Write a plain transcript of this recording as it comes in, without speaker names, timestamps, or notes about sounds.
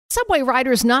Subway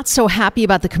riders not so happy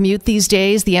about the commute these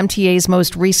days. The MTA's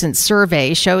most recent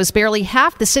survey shows barely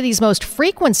half the city's most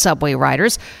frequent subway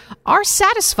riders are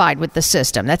satisfied with the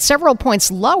system. That's several points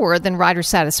lower than rider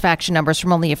satisfaction numbers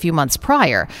from only a few months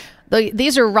prior.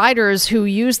 These are riders who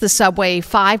use the subway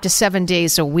 5 to 7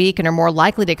 days a week and are more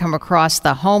likely to come across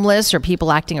the homeless or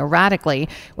people acting erratically,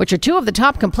 which are two of the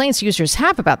top complaints users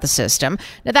have about the system.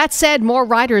 Now, that said, more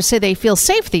riders say they feel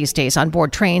safe these days on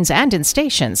board trains and in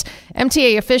stations.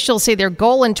 MTA officials say their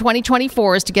goal in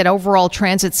 2024 is to get overall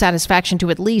transit satisfaction to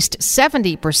at least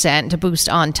 70% to boost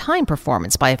on-time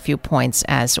performance by a few points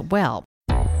as well.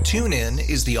 TuneIn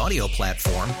is the audio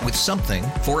platform with something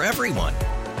for everyone.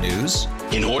 News.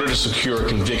 In order to secure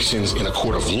convictions in a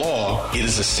court of law, it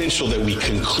is essential that we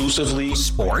conclusively.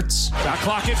 Sports. Shot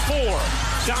clock at 4.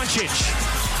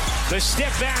 Doncic. The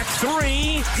step back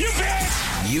 3. You bet.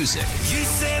 Music. You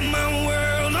set my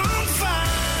world on fire.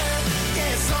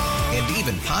 Yes, and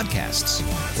even podcasts.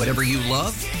 Whatever you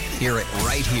love, hear it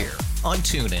right here on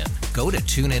TuneIn. Go to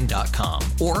TuneIn.com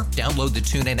or download the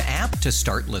TuneIn app to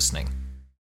start listening.